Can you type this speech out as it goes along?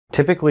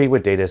Typically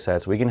with data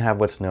sets, we can have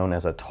what's known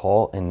as a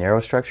tall and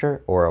narrow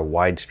structure or a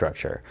wide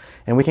structure.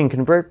 And we can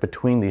convert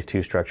between these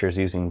two structures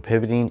using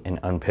pivoting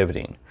and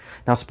unpivoting.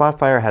 Now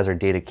Spotfire has our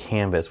data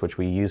canvas, which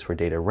we use for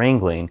data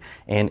wrangling.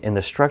 And in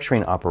the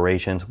structuring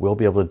operations, we'll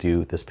be able to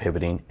do this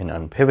pivoting and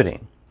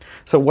unpivoting.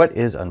 So what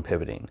is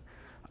unpivoting?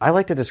 I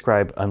like to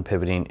describe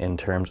unpivoting in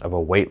terms of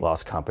a weight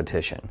loss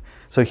competition.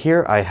 So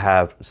here I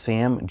have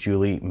Sam,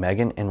 Julie,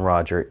 Megan, and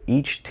Roger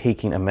each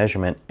taking a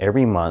measurement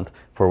every month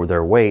for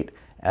their weight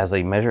as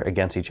they measure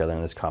against each other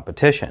in this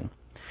competition.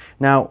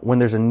 Now, when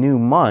there's a new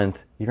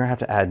month, you're gonna have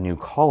to add new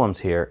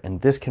columns here,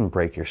 and this can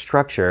break your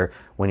structure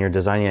when you're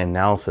designing an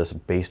analysis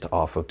based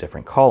off of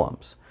different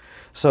columns.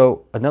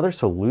 So another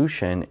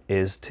solution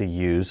is to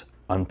use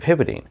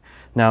unpivoting.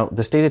 Now,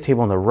 this data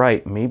table on the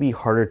right may be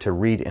harder to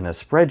read in a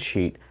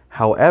spreadsheet.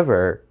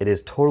 However, it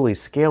is totally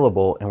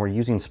scalable, and we're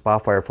using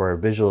Spotfire for our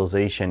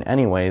visualization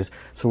anyways,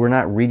 so we're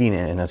not reading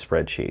it in a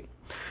spreadsheet.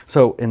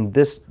 So in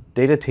this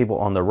data table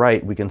on the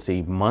right, we can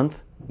see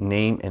month,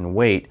 name, and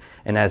weight.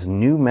 And as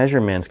new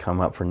measurements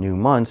come up for new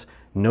months,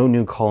 no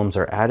new columns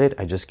are added.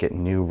 I just get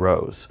new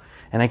rows.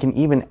 And I can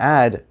even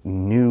add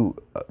new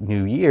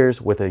years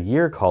with a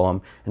year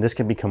column, and this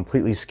can be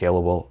completely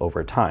scalable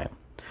over time.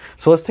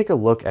 So let's take a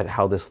look at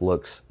how this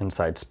looks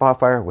inside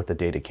Spotfire with the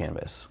data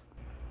canvas.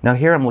 Now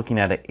here I'm looking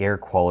at an air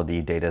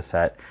quality data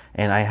set,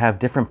 and I have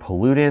different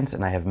pollutants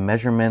and I have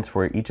measurements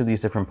for each of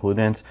these different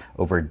pollutants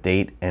over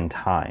date and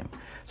time.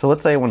 So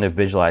let's say I want to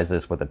visualize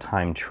this with a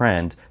time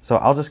trend. So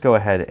I'll just go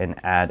ahead and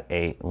add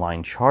a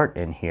line chart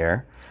in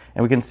here,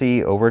 and we can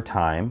see over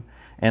time,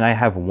 and I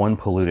have one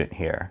pollutant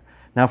here.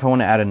 Now if I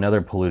want to add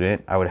another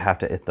pollutant, I would have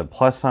to hit the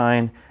plus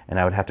sign, and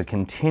I would have to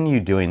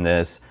continue doing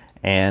this.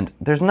 And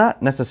there's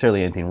not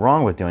necessarily anything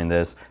wrong with doing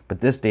this,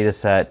 but this data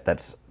set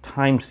that's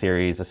time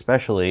series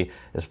especially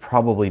is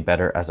probably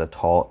better as a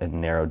tall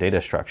and narrow data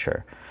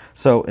structure.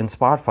 So in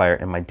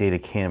Spotfire, in my data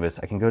canvas,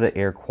 I can go to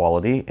air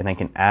quality and I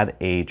can add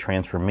a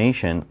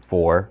transformation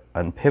for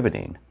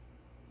unpivoting.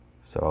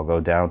 So I'll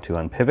go down to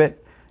unpivot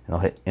and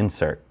I'll hit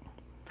insert.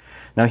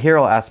 Now here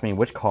it'll ask me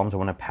which columns I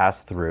want to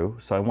pass through.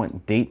 So I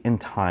want date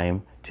and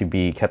time to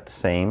be kept the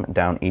same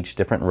down each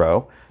different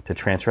row to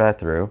transfer that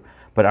through.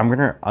 But I'm going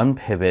to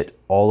unpivot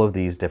all of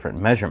these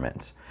different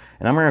measurements.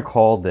 And I'm going to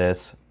call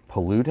this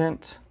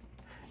pollutant,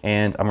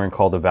 and I'm going to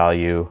call the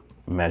value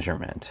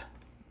measurement.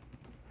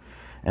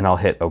 And I'll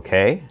hit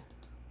OK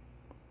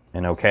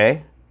and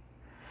OK.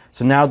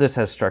 So now this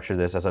has structured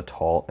this as a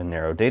tall and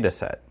narrow data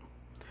set.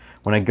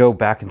 When I go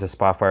back into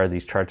Spotfire,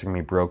 these charts are going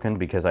to be broken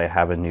because I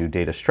have a new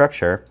data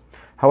structure.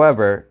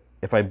 However,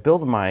 if I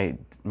build my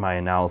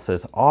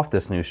analysis off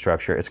this new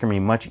structure, it's going to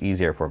be much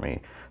easier for me.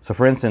 So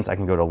for instance, I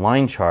can go to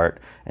line chart,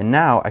 and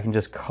now I can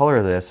just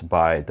color this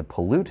by the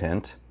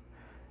pollutant,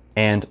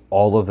 and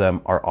all of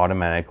them are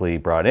automatically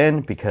brought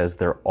in because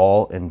they're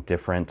all in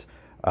different,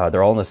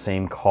 they're all in the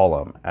same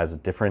column as a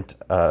different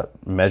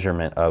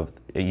measurement of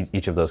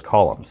each of those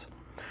columns.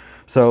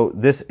 So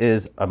this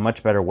is a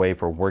much better way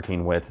for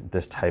working with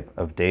this type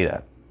of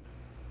data.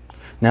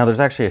 Now there's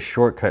actually a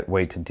shortcut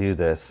way to do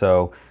this.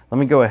 So let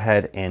me go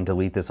ahead and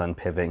delete this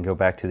unpivot and go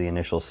back to the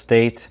initial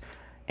state.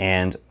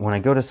 And when I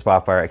go to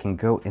Spotfire, I can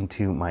go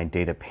into my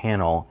data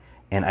panel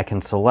and I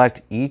can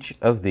select each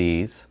of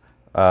these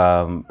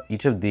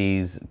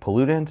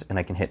pollutants, and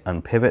I can hit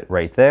unpivot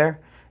right there,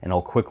 and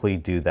I'll quickly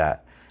do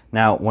that.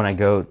 Now when I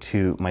go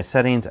to my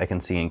settings, I can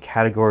see in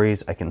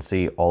categories, I can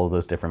see all of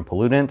those different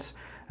pollutants.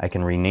 I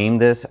can rename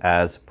this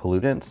as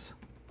pollutants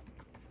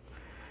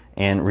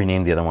and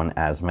rename the other one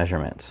as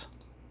measurements.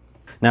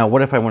 Now,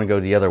 what if I want to go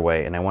the other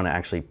way and I want to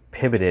actually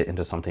pivot it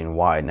into something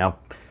wide? Now,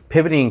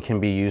 pivoting can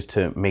be used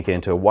to make it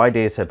into a wide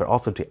data set, but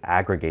also to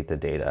aggregate the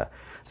data.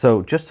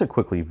 So just to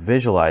quickly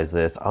visualize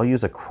this, I'll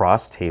use a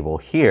cross table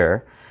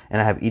here,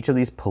 and I have each of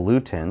these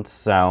pollutants.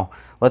 So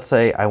let's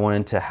say I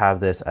wanted to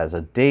have this as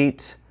a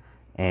date,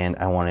 and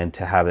I wanted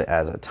to have it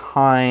as a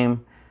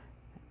time,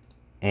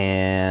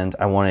 and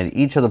I wanted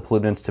each of the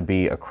pollutants to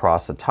be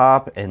across the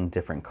top in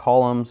different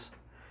columns.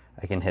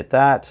 I can hit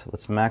that.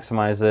 Let's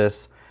maximize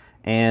this.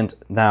 And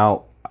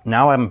now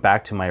I'm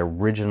back to my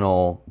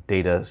original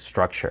data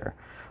structure.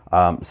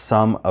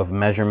 Sum of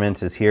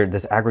measurements is here.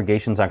 This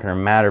aggregation is not going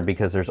to matter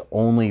because there's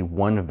only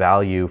one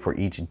value for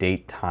each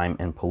date, time,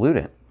 and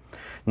pollutant.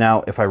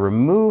 Now, if I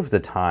remove the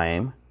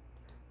time,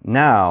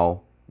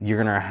 now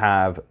you're going to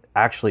have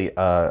actually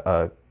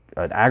an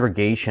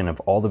aggregation of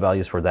all the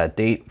values for that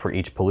date for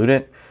each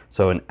pollutant.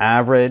 So an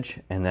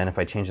average, and then if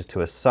I change this to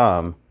a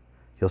sum,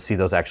 you'll see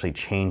those actually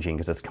changing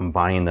because it's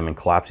combining them and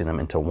collapsing them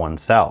into one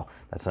cell.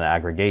 That's an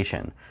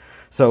aggregation.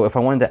 So if I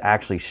wanted to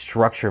actually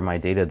structure my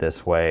data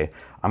this way,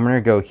 I'm going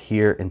to go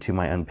here into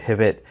my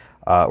unpivot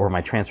or my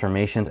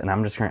transformations, and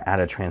I'm just going to add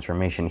a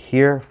transformation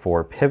here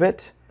for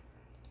pivot.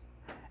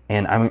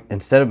 And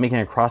instead of making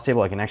a cross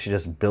table, I can actually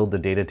just build the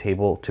data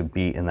table to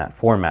be in that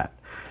format.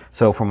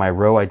 So for my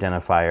row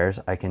identifiers,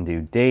 I can do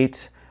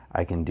date,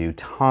 I can do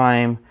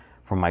time.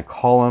 For my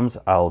columns,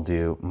 I'll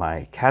do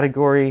my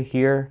category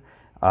here.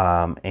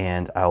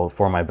 And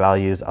for my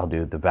values, I'll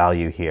do the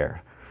value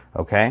here.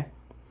 Okay.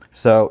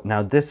 So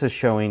now this is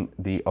showing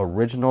the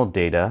original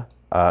data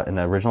in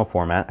the original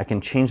format. I can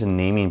change the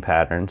naming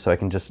pattern, so I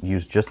can just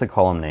use just the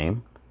column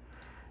name.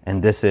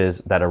 And this is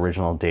that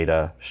original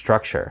data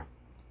structure.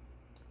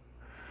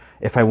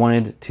 If I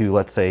wanted to,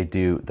 let's say,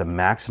 do the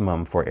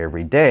maximum for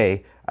every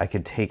day, I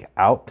could take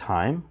out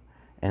time,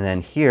 and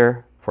then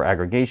here for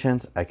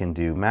aggregations, I can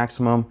do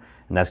maximum,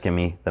 and that's giving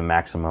me the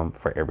maximum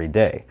for every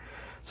day.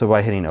 So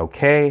by hitting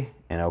OK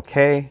and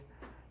OK,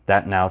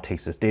 that now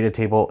takes this data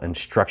table and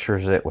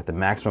structures it with the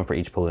maximum for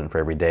each pollutant for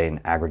every day and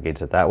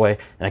aggregates it that way,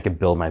 and I could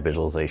build my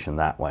visualization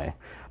that way.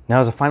 Now,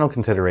 as a final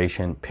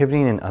consideration,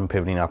 pivoting and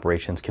unpivoting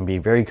operations can be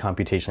very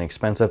computationally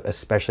expensive,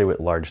 especially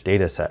with large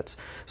data sets.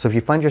 So if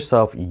you find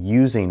yourself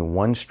using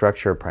one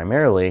structure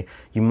primarily,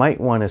 you might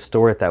want to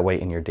store it that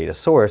way in your data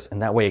source,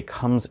 and that way it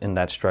comes in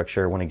that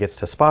structure when it gets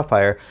to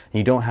Spotfire, and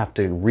you don't have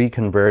to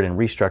reconvert and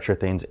restructure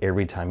things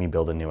every time you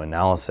build a new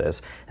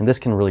analysis. And this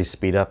can really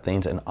speed up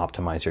things and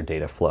optimize your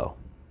data flow.